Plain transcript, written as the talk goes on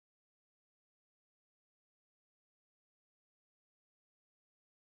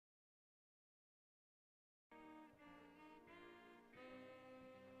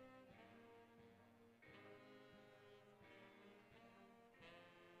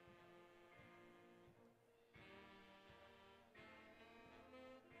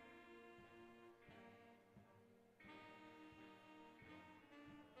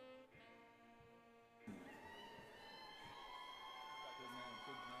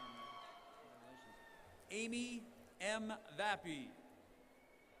Amy M. Vappy.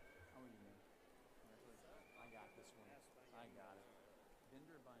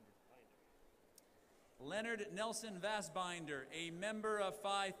 Leonard Nelson Vasbinder, a member of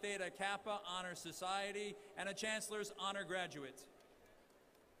Phi Theta Kappa Honor Society and a Chancellor's Honor graduate.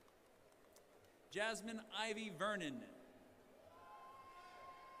 Jasmine Ivy Vernon.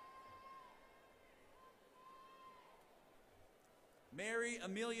 Mary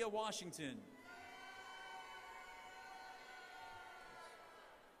Amelia Washington.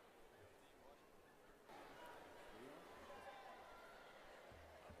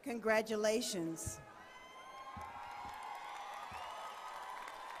 Congratulations.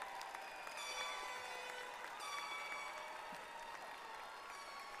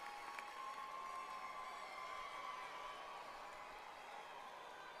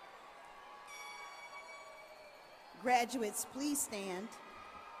 Graduates, please stand.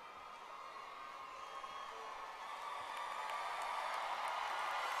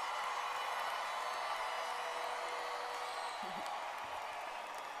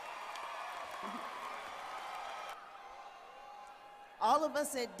 All of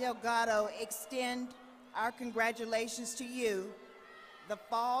us at Delgado extend our congratulations to you, the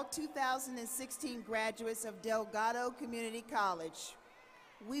fall 2016 graduates of Delgado Community College.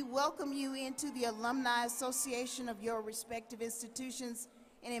 We welcome you into the Alumni Association of your respective institutions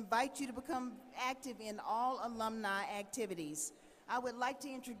and invite you to become active in all alumni activities. I would like to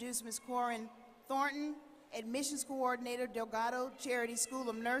introduce Ms. Corin Thornton, Admissions Coordinator, Delgado Charity School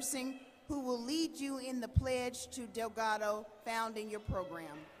of Nursing, who will lead you in the pledge to Delgado found in your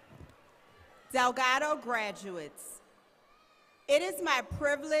program. Delgado graduates, it is my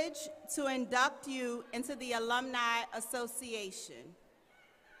privilege to induct you into the Alumni Association.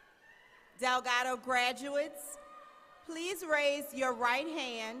 Delgado graduates, please raise your right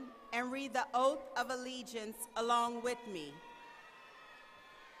hand and read the oath of allegiance along with me.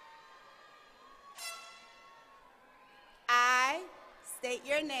 I state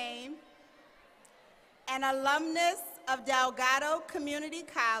your name, an alumnus of Delgado Community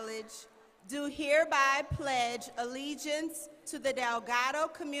College, do hereby pledge allegiance to the Delgado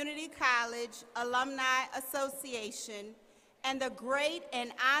Community College Alumni Association and the great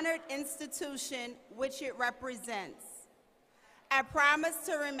and honored institution which it represents. I promise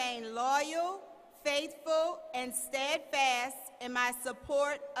to remain loyal, faithful, and steadfast in my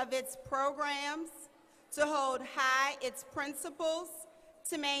support of its programs, to hold high its principles,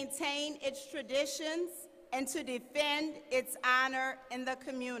 to maintain its traditions, and to defend its honor in the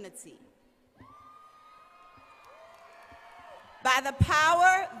community. By the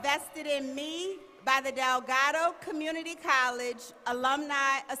power vested in me by the Delgado Community College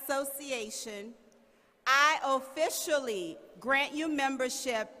Alumni Association, I officially grant you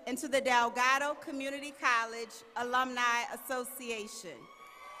membership into the Delgado Community College Alumni Association.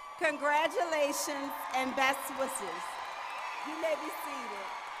 Congratulations and best wishes. You may be seated.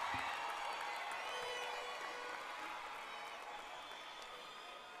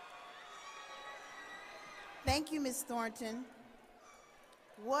 Thank you, Ms. Thornton.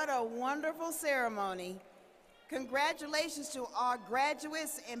 What a wonderful ceremony. Congratulations to our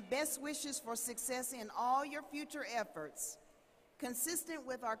graduates and best wishes for success in all your future efforts. Consistent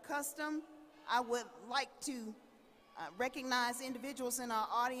with our custom, I would like to recognize individuals in our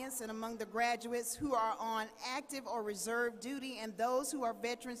audience and among the graduates who are on active or reserve duty, and those who are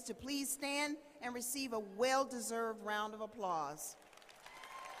veterans to please stand and receive a well-deserved round of applause.